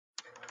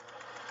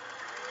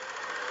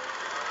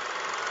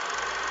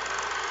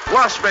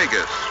Las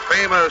Vegas,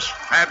 famous,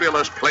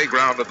 fabulous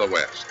playground of the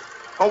West.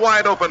 A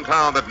wide-open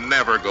town that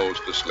never goes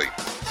to sleep.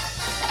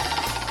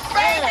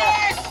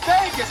 Vegas!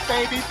 Vegas,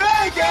 baby,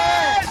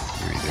 Vegas!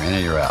 You're either in or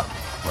you're out.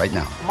 Right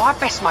now. My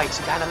best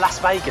mates are going to Las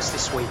Vegas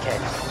this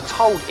weekend. I'm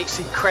told it's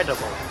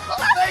incredible.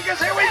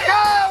 Vegas, here we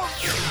go!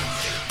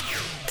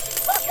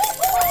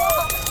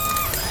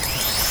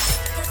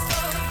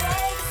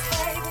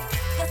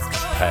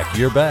 Pack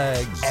your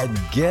bags and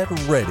get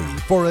ready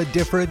for a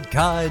different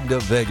kind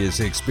of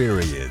Vegas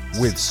experience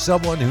with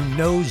someone who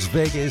knows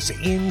Vegas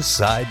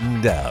inside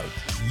and out.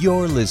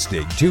 You're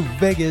listening to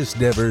Vegas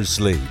Never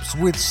Sleeps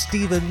with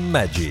Stephen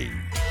Maggi.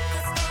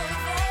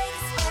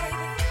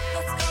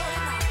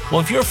 Well,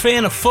 if you're a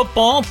fan of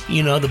football,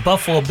 you know the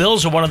Buffalo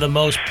Bills are one of the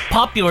most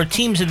popular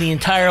teams in the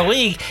entire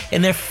league,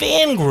 and their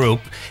fan group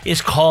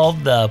is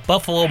called the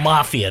Buffalo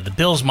Mafia, the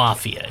Bills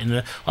Mafia, and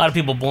a lot of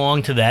people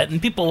belong to that,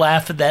 and people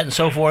laugh at that and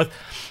so forth,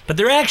 but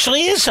there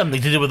actually is something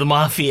to do with the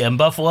Mafia in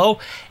Buffalo,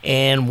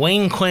 and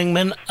Wayne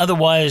Klingman,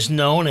 otherwise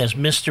known as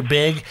Mr.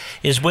 Big,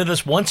 is with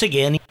us once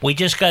again. We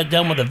just got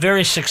done with a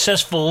very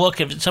successful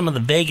look at some of the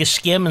Vegas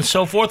skim and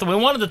so forth, and we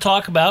wanted to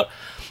talk about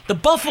the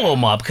Buffalo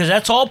Mob, because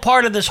that's all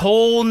part of this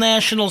whole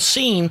national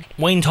scene.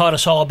 Wayne taught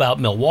us all about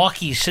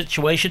Milwaukee's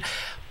situation.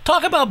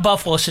 Talk about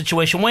Buffalo's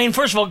situation. Wayne,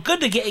 first of all,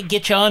 good to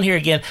get you on here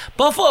again.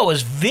 Buffalo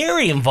is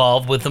very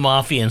involved with the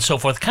Mafia and so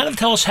forth. Kind of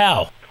tell us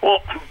how. Well,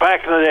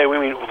 back in the day,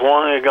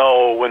 long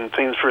ago when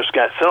things first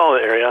got settled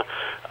in the area,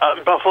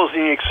 Buffalo's a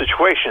unique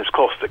situation. It's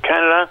close to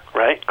Canada,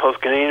 right? Close to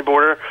the Canadian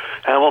border.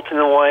 Hamilton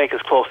and Lake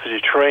is close to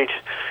Detroit.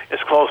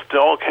 It's close to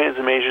all kinds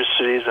of major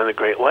cities on the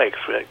Great Lakes.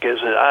 It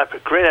gives a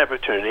great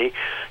opportunity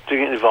to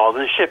get involved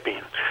in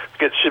shipping.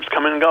 Get ships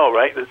come and go,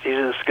 right? It's easy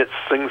to get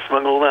things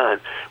smuggled on.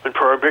 When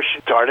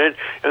Prohibition started,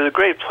 it was a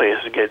great place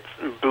to get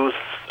booze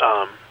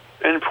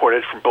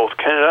imported from both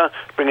Canada,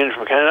 bring it in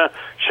from Canada,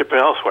 ship it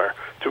elsewhere,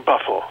 to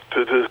Buffalo,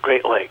 to the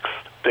Great Lakes.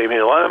 They made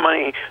a lot of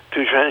money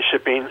through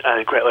transshipping on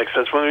the Great Lakes.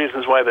 That's one of the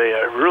reasons why they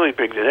are really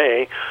big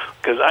today,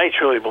 because I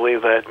truly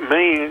believe that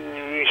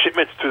many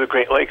shipments through the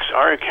Great Lakes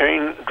are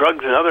carrying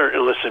drugs and other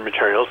illicit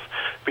materials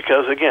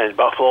because, again,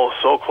 Buffalo is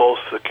so close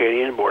to the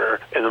Canadian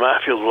border, and the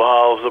Mafia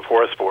loves the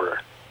porous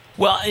border.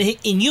 Well,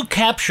 and you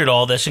captured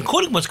all this,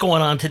 including what's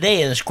going on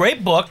today in this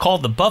great book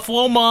called The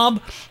Buffalo Mob,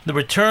 The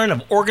Return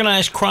of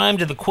Organized Crime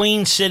to the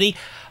Queen City.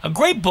 A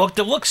great book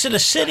that looks at a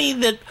city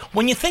that,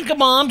 when you think of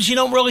mobs, you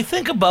don't really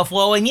think of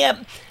Buffalo, and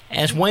yet,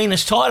 as Wayne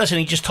has taught us, and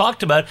he just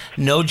talked about,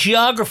 no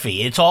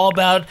geography. It's all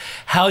about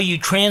how you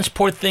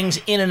transport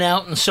things in and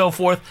out and so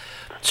forth.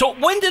 So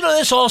when did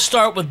this all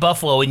start with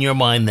Buffalo in your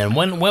mind then?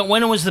 When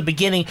was the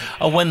beginning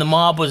of when the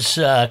mob was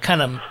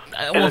kind of...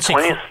 In the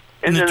 20s.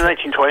 In the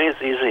 1920s,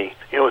 easy.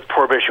 You know,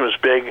 Prohibition was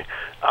big.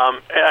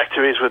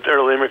 Activities with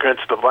early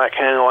immigrants, the Black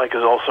Hand and like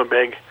is also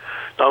big.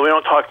 Now, we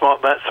don't talk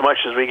about that so much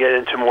as we get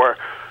into more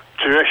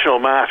traditional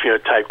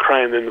mafia-type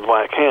crime than the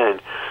Black Hand.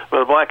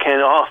 But the Black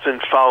Hand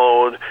often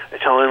followed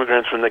Italian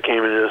immigrants when they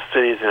came into the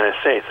cities of the United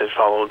States. They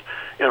followed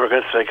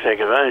immigrants so they could take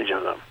advantage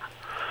of them.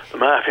 The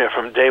Mafia,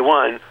 from day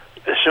one,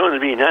 is shown to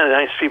be not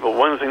nice people.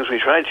 One of the things we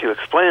tried to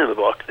explain in the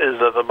book is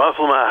that the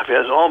Buffalo Mafia,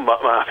 as all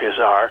mafias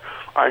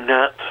are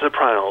not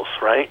Sopranos,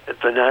 right?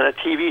 It's not a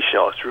TV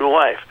show. It's real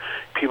life.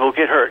 People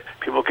get hurt.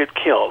 People get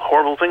killed.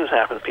 Horrible things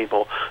happen to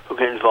people who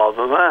get involved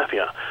in the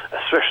Mafia,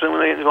 especially when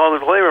they get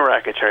involved with labor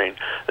racketeering.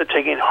 They're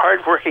taking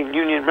hard-working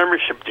union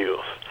membership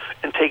dues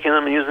and taking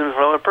them and using them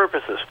for other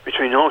purposes.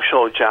 Between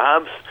no-show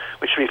jobs,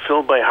 which should be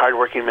filled by a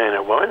hard-working man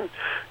or woman,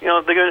 you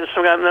know,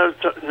 some guy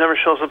never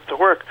shows up to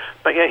work,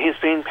 but yet he's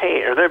being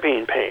paid, or they're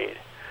being paid,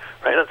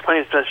 right? That's money,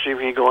 especially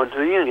if you go into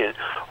the union.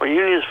 Or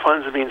union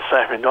funds are being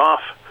siphoned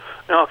off,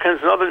 and all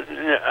kinds of other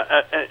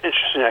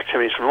interesting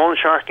activities from loan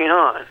sharking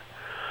on.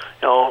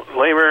 You know,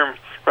 labor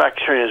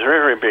racketeering is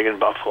very, very big in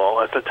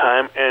Buffalo at the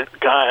time, and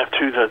got up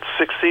to the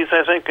 60s,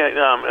 I think,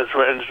 as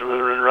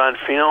Ron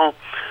Fino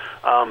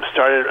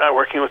started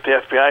working with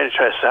the FBI to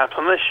try to stop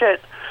some of this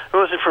shit. If it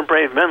wasn't for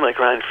brave men like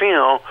Ron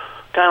Fino,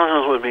 God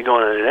knows what would be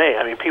going on today.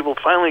 I mean, people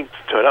finally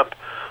stood up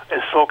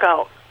and spoke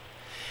out.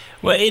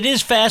 Well, it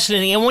is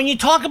fascinating. And when you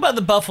talk about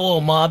the Buffalo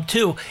Mob,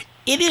 too,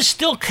 it is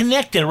still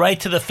connected, right,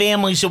 to the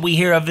families that we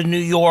hear of in New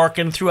York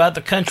and throughout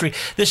the country.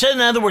 This, in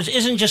other words,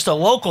 isn't just a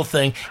local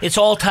thing. It's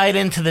all tied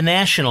into the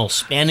national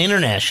and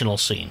international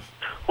scene.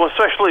 Well,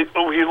 especially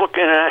when you look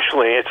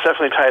internationally, it's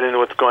definitely tied into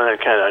what's going on in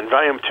Canada. In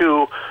Volume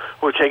 2,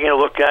 we're taking a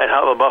look at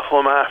how the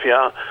Buffalo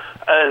Mafia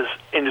is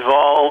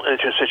involved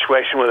into a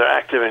situation where they're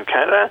active in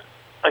Canada.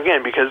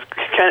 Again, because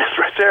Canada's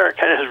right there.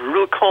 Canada's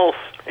real close.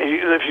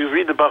 If you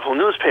read the Buffalo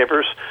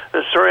newspapers,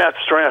 there's story after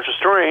story after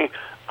story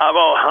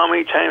about how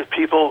many times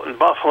people in the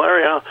Buffalo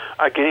area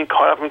are getting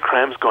caught up in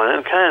crimes going on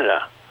in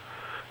Canada.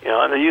 You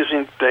know, and they're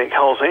using the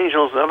Hells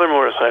Angels and other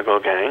motorcycle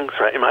gangs,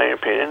 right, in my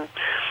opinion,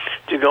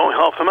 to go and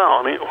help them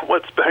out. I mean,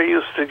 what's better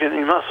use to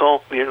getting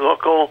muscle, your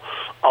local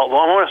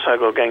outlaw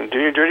motorcycle gang do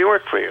your dirty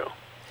work for you?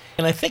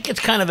 And I think it's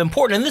kind of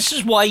important, and this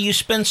is why you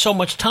spend so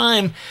much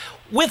time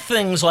with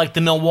things like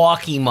the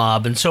Milwaukee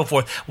mob and so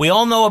forth. We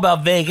all know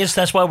about Vegas.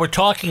 That's why we're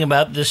talking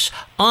about this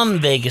on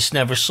Vegas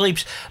Never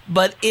Sleeps.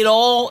 But it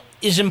all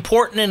is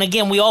important. And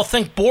again, we all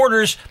think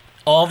borders.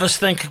 All of us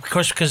think, of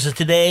course, because of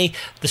today,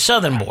 the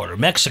southern border,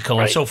 Mexico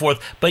and so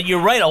forth. But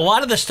you're right, a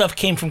lot of the stuff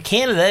came from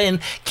Canada, and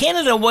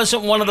Canada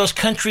wasn't one of those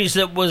countries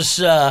that was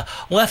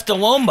left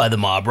alone by the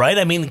mob, right?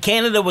 I mean,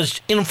 Canada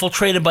was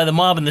infiltrated by the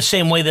mob in the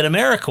same way that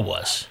America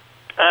was.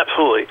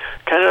 Absolutely.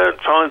 Canada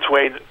found its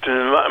way to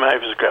the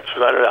Mavericks grips,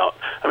 without a doubt.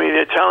 I mean,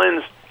 the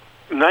Italians,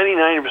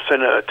 99%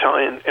 of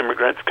Italian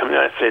immigrants come to the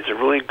United States are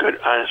really good,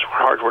 honest,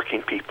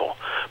 hardworking people.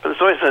 But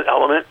there's always that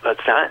element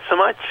that's not so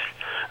much.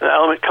 The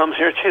element comes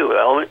here, too. The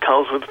element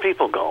comes where the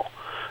people go.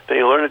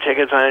 They learn to take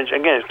advantage.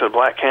 Again, it's the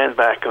Black Hand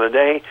back in the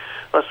day.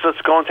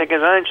 Let's go and take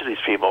advantage of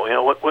these people. You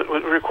know, what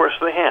recourse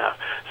do they have?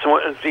 So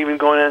what's even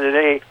going on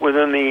today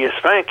within the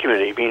Hispanic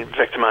community being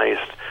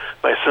victimized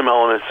by some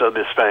elements of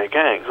the Hispanic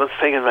gangs? Let's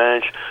take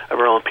advantage of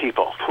our own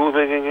people. Who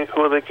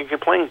they can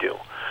complain to?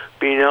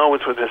 Being now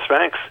with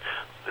Hispanics,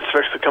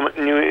 especially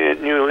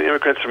new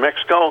immigrants from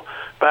Mexico,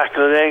 back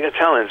in the day,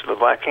 Italians, the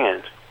Black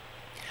Hand.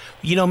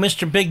 You know,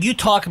 Mr. Big, you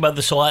talk about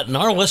this a lot, and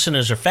our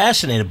listeners are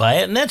fascinated by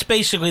it, and that's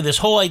basically this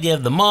whole idea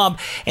of the mob,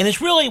 and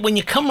it's really, when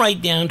you come right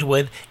down to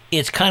it,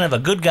 it's kind of a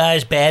good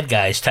guys, bad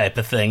guys type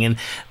of thing, and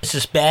it's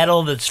this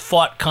battle that's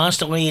fought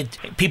constantly.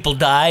 People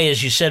die,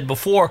 as you said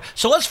before.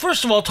 So let's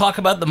first of all talk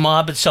about the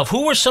mob itself.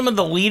 Who were some of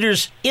the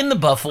leaders in the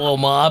Buffalo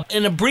mob?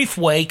 In a brief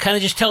way, kind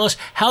of just tell us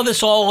how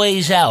this all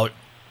lays out.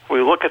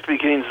 We look at the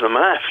beginnings of the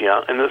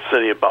mafia in the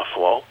city of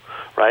Buffalo,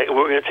 right?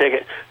 We're going to take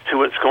it to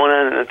what's going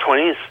on in the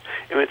 20s,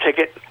 and we're going to take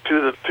it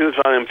to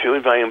Volume 2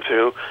 and Volume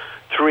 2,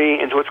 3,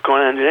 into what's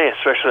going on today,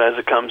 especially as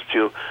it comes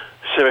to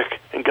civic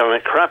and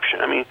government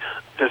corruption. I mean,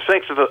 the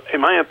strength of in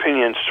my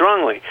opinion,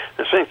 strongly,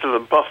 the strength of the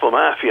Buffalo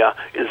Mafia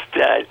is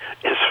dead,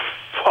 is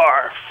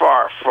far,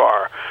 far,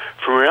 far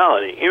from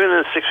reality. Even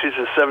in the 60s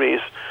and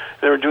 70s,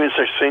 they were doing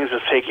such things as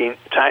taking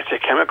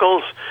toxic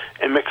chemicals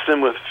and mixing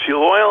them with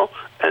fuel oil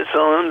and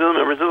selling them to the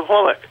members of the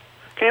public.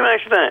 Can you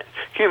imagine that?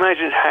 Can you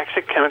imagine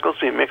toxic chemicals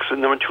being mixed with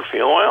number 2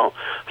 fuel oil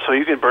so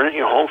you can burn it in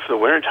your home for the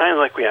winter time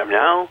like we have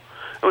now?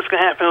 What's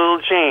going to happen to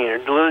little Jane or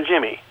to little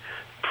Jimmy?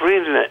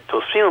 Breathing it,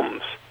 those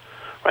fumes.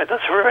 Right?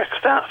 That's horrific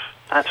stuff.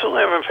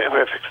 Absolutely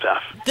horrific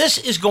stuff. This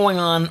is going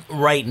on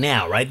right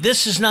now, right?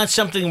 This is not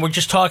something we're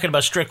just talking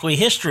about strictly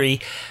history,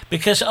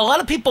 because a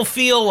lot of people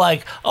feel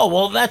like, oh,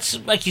 well, that's,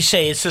 like you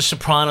say, it's The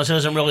Sopranos, it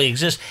doesn't really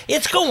exist.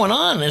 It's going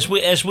on as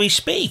we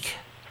speak.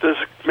 There's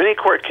many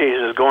court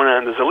cases going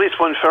on. There's at least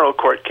one federal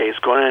court case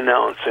going on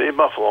now in the city of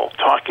Buffalo,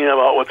 talking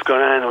about what's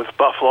going on with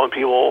Buffalo and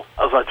people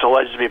that's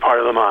alleged to be part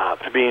of the mob.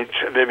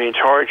 They're being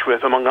charged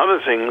with, among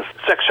other things,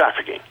 sex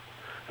trafficking.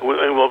 And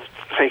we're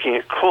taking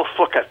a close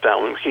look at that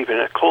one. We're keeping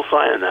a close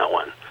eye on that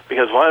one,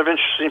 because a lot of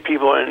interesting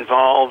people are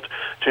involved,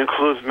 to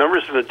include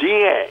members of the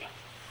DA.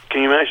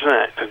 Can you imagine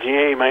that? The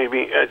DA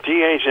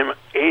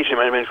agent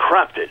might have been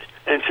corrupted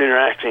into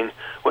interacting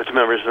with the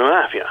members of the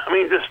mafia. I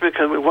mean, just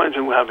because we want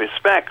to have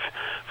respect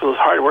for those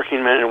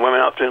hardworking men and women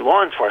out there in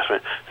law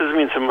enforcement doesn't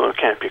mean some of them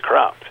can't be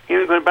corrupt.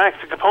 Even going back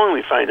to Capone,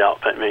 we find out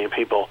that many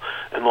people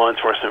in law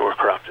enforcement were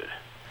corrupted.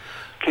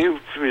 Can you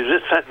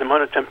resist that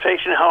amount of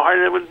temptation? How hard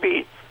it would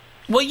be?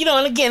 Well, you know,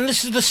 and again,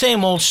 this is the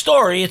same old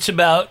story. It's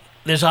about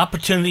there's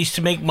opportunities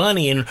to make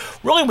money, and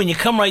really, when you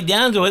come right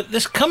down to it,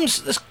 this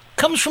comes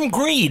from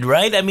greed,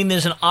 right? I mean,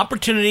 there's an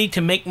opportunity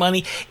to make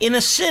money in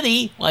a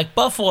city like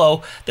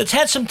Buffalo that's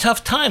had some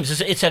tough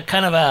times. It's a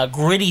kind of a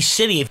gritty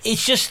city.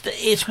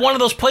 It's one of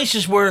those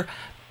places where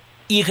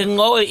you can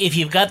go if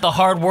you've got the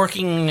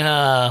hardworking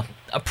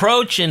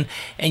approach and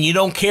you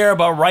don't care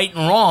about right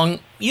and wrong,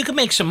 you can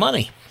make some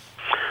money.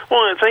 Well,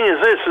 the thing is,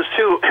 this is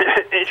too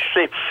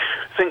interesting.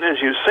 I think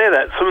as you say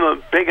that, some of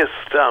the biggest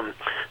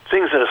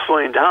things that are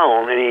slowing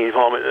down any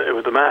involvement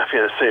with the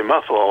mafia in the city of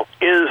Buffalo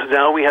is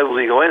now we have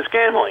legalized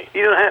gambling.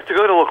 You don't have to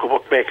go to a local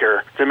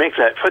bookmaker to make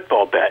that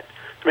football bet,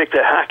 to make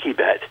that hockey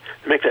bet,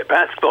 to make that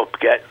basketball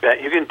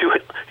bet. You can do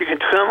it. You can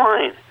do it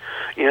online.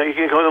 You know, you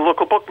can go to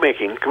local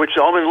bookmaking, which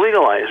has all been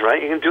legalized,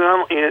 right? You can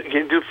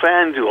do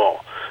FanDuel,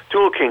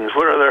 Dual Kings,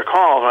 what are they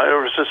called,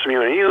 whatever system you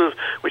want to use,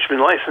 which has been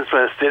licensed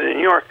by the state of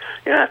New York.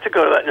 You don't have to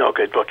go to that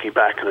no-good bookie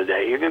back in the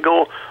day. You can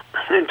go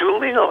and do it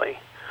legally.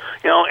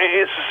 You know,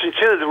 it's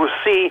interesting to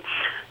see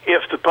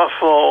if the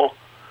Buffalo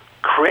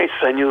creates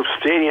a new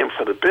stadium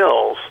for the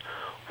Bills,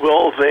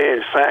 will they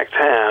in fact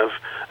have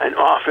an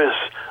office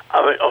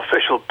of an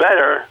official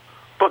bettor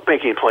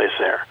bookmaking place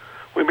there?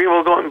 We'll be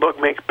able to go and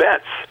bookmake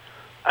bets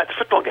at the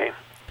football game.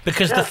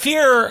 Because the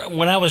fear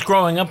when I was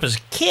growing up as a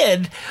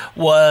kid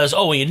was,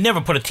 you'd never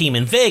put a team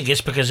in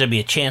Vegas because there'd be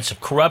a chance of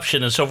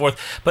corruption and so forth.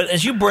 But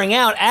as you bring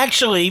out,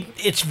 actually,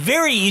 it's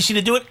very easy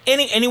to do it.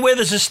 Anywhere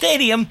there's a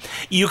stadium,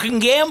 you can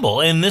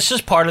gamble. And this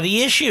is part of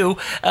the issue.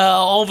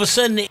 All of a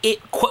sudden, it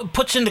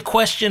puts into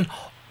question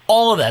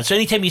all of that. So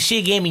anytime you see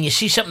a game and you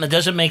see something that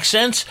doesn't make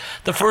sense,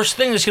 the first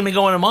thing that's going to be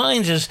going to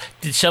minds is,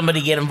 did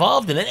somebody get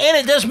involved in it? And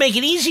it does make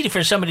it easy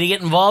for somebody to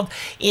get involved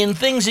in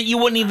things that you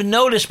wouldn't even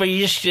notice, but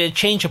you just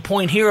change a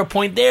point here, a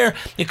point there.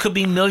 It could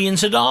be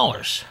millions of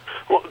dollars.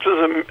 Well, just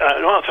is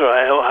an author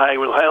I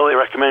would highly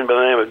recommend by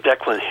the name of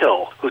Declan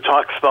Hill, who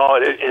talks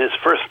about it in his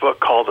first book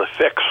called The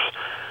Fix,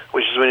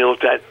 which is when he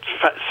looked at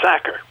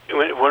soccer. He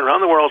went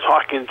around the world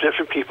talking to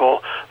different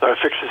people that are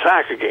fixing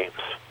soccer games.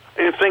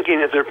 And thinking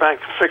that they're back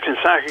fixing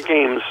soccer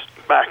games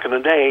back in the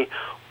day,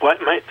 what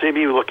might they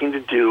be looking to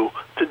do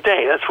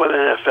today? That's what the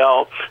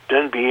NFL, the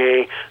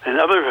NBA, and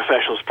other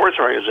professional sports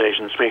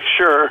organizations make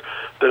sure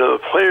that the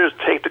players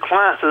take the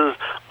classes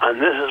on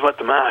this is what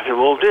the mafia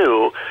will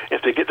do.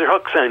 If they get their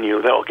hooks on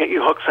you, they'll get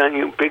you hooks on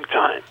you big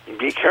time.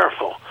 Be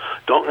careful.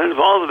 Don't get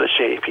involved with the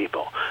shady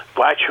people.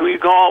 Watch who you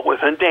go out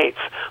with on dates.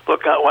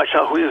 Watch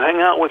out who you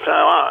hang out with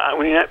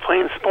when you're not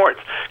playing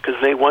sports,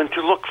 because they want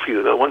to look for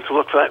you. They want to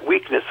look for that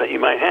weakness that you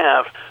might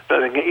have that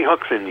they can get you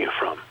hooks in you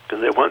from,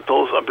 because they want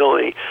those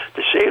ability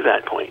to shave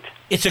that point.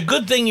 It's a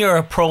good thing you're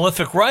a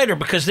prolific writer,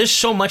 because there's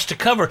so much to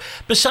cover.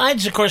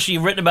 Besides, of course,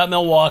 you've written about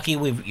Milwaukee,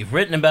 you've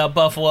written about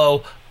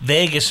Buffalo,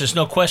 Vegas, there's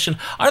no question.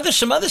 Are there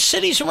some other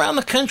cities around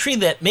the country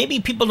that maybe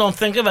people don't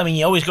think of? I mean,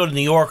 you always go to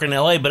New York and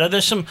L.A., but are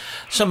there some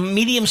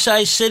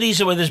medium-sized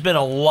cities where there's been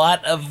a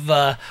lot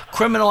of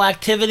criminal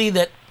activity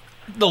that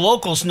the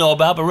locals know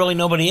about, but really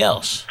nobody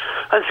else?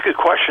 That's a good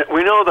question.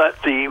 We know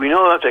that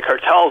the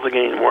cartels are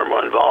getting more and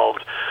more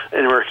involved in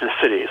American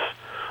cities.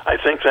 I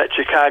think that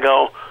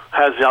Chicago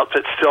has the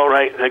outfit still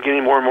right. They're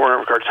getting more and more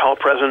of a cartel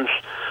presence.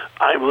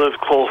 I live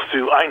close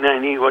to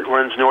I-90, what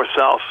runs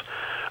north-south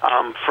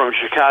from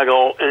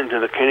Chicago into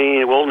the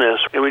Canadian wilderness.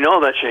 And we know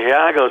that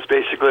Chicago is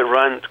basically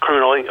run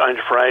criminal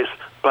enterprise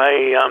by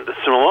the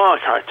Sinaloa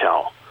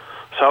cartel.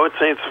 So I would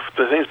say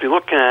the things to be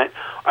looking at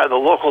are the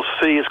local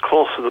cities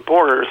close to the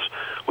borders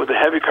with a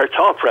heavy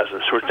cartel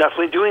presence who are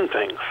definitely doing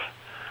things,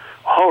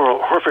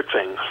 horrific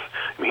things.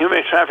 I mean,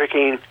 human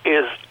trafficking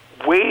is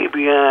way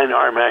beyond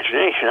our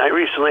imagination. I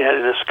recently had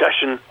a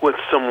discussion with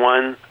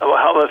someone about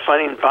how they're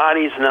finding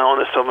bodies now on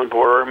the southern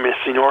border,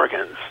 missing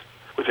organs.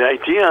 But the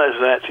idea is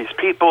that these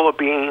people are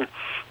being,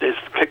 they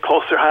get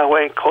close to the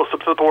highway, close up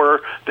to the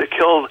border, they're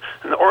killed,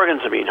 and the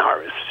organs are being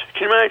harvested.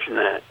 Can you imagine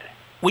that?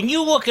 When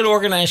you look at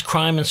organized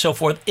crime and so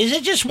forth, is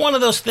it just one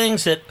of those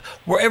things that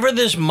wherever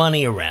there's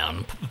money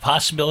around,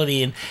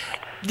 possibility, and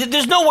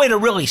there's no way to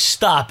really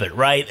stop it,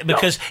 right?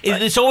 Because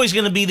it's always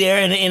going to be there,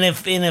 and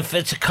if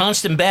it's a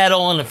constant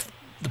battle, and if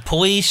the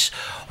police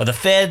or the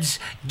feds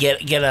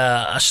get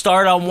a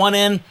start on one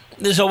end,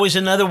 there's always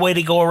another way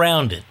to go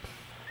around it.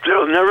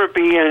 There'll never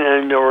be an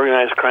end to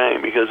organized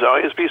crime, because there'll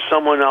always be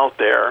someone out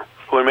there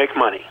who will make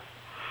money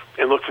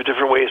and look for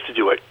different ways to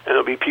do it, and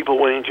there'll be people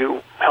willing to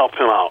help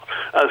him out.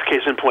 As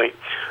case in point,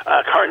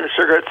 a carton of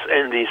cigarettes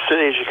in the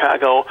city of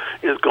Chicago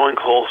is going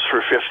close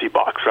for $50,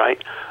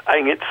 right? I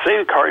can get the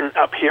same carton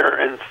up here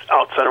and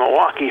outside of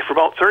Milwaukee for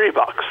about $30.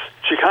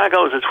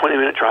 Chicago is a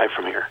 20-minute drive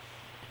from here.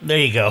 There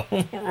you go.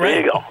 Right.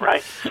 There you go,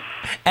 right?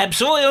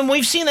 Absolutely. And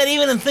we've seen that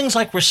even in things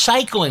like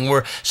recycling,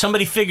 where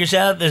somebody figures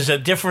out there's a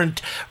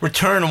different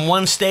return in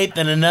one state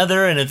than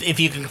another, and if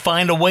you can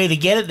find a way to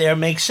get it there, it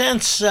makes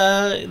sense.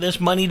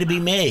 There's money to be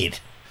made.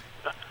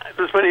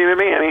 There's money to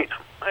be made. I mean,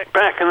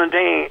 back in the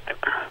day,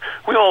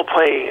 we all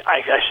play,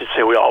 I should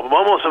say we all, but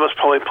most of us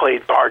probably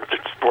played bar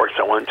sports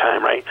at one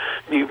time, right?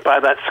 You buy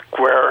that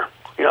square,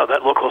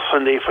 that local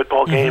Sunday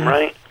football game,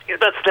 right?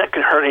 That's not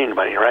going to hurt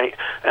anybody, right?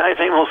 And I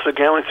think most of the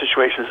gambling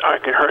situations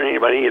aren't going to hurt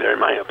anybody either, in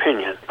my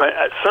opinion. But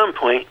at some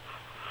point,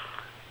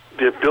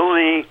 the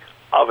ability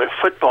of a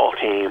football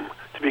team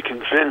to be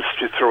convinced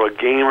to throw a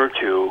game or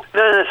two,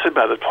 not necessarily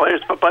by the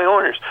players, but by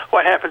owners.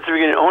 What happens if you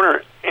get an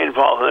owner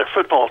involved in a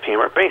football team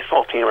or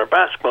baseball team or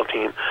basketball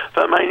team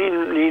that might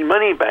need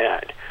money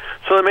bad?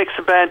 So it makes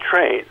some bad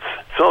trades.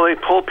 So they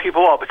pull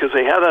people out because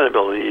they have that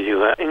ability to do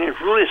that, and it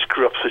really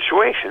screw up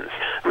situations.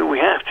 I mean, we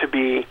have to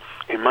be,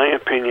 in my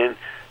opinion,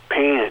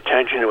 paying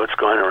attention to what's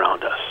going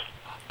around us.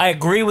 I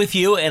agree with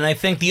you, and I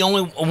think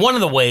one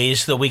of the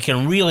ways that we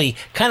can really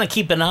kind of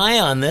keep an eye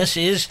on this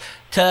is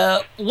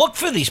to look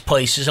for these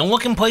places and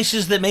look in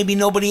places that maybe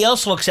nobody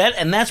else looks at,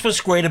 and that's what's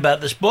great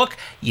about this book.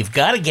 You've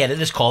got to get it.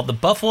 It's called The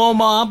Buffalo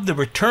Mob, The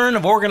Return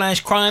of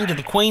Organized Crime to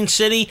the Queen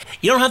City.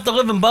 You don't have to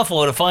live in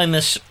Buffalo to find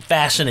this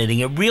fascinating.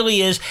 It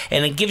really is,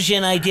 and it gives you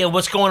an idea of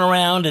what's going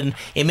around, and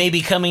it may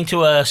be coming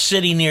to a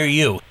city near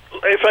you.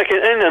 If I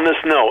can end on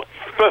this note,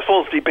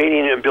 Buffalo's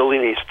debating and building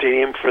a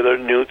stadium for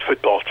the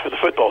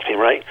football team,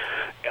 right?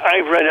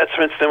 I've read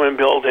estimates that would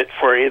build it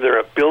for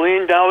either $1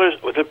 billion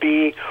with a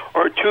B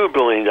or $2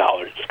 billion.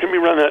 It's going to be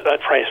run at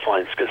price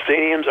lines because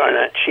stadiums are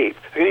not cheap.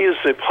 They're going to use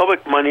the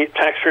public money,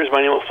 taxpayers'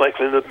 money, most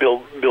likely to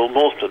build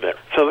most of it.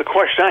 So the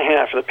question I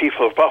have for the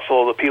people of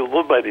Buffalo, the people who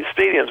live by these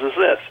stadiums, is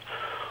this: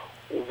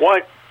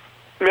 what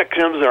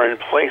mechanisms are in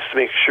place to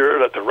make sure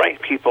that the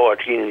right people are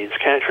getting these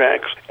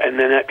contracts and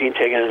they're not being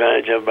taken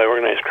advantage of by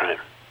organized crime?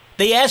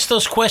 They asked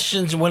those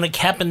questions when it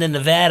happened in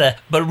Nevada,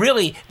 but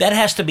really that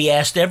has to be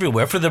asked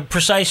everywhere for the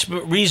precise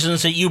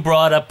reasons that you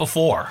brought up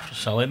before.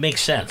 So it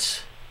makes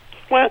sense.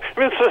 Well, I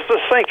mean, just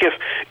think if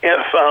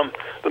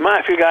the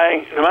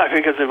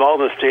mafia gets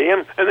involved in the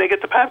stadium and they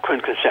get the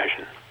popcorn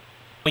concession.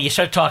 When you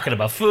start talking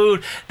about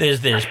food, there's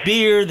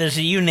beer, there's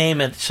you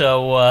name it.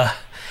 So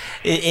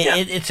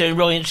It's a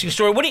really interesting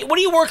story. What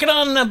are you working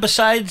on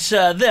besides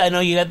this? I know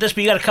you got this,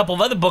 but you got a couple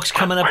of other books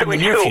coming up in the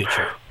near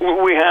future.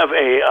 We have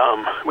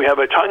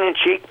a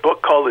tongue-in-cheek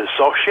book called "The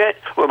So Shit,"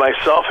 where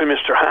myself and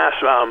Mr. Haas,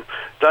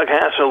 Doug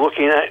Haas, are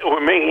looking at.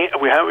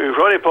 We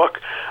wrote a book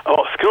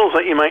about skills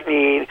that you might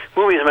need,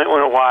 movies you might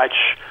want to watch,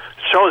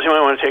 shows you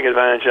might want to take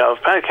advantage of,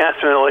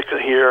 podcasts you might like to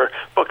hear,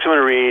 books you want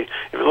to read.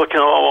 If you're looking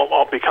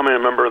at becoming a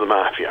member of the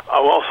Mafia, I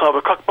will also have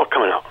a cookbook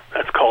coming out.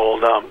 That's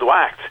called The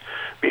Whacked.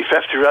 Be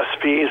 50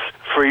 recipes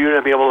for you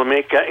to be able to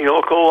make at your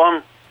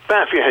local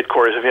Mafia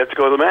headquarters if you have to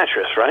go to the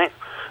mattress, right?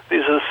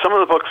 These are some of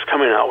the books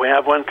coming out. We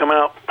have one coming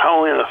out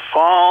probably in the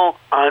fall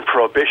on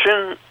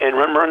Prohibition and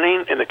rum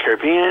running in the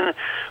Caribbean.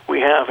 We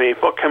have a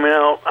book coming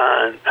out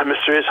on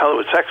mysterious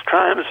Hollywood sex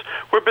crimes.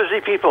 We're busy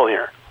people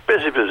here.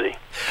 Busy.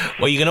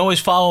 Well, you can always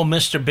follow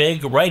Mr.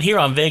 Big right here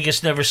on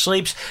Vegas Never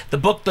Sleeps. The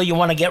book that you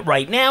want to get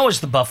right now is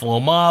The Buffalo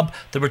Mob,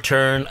 The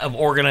Return of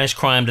Organized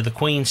Crime to the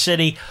Queen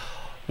City.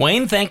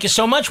 Wayne, thank you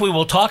so much. We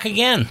will talk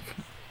again.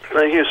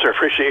 Thank you, sir.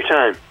 Appreciate your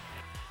time.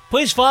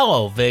 Please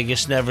follow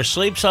Vegas Never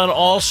Sleeps on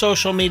all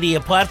social media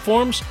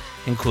platforms,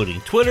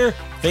 including Twitter,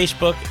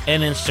 Facebook,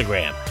 and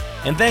Instagram.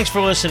 And thanks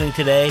for listening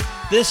today.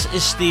 This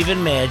is Stephen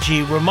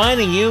Maggi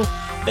reminding you,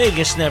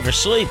 Vegas never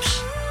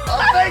sleeps.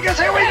 Las Vegas,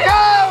 here we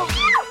go!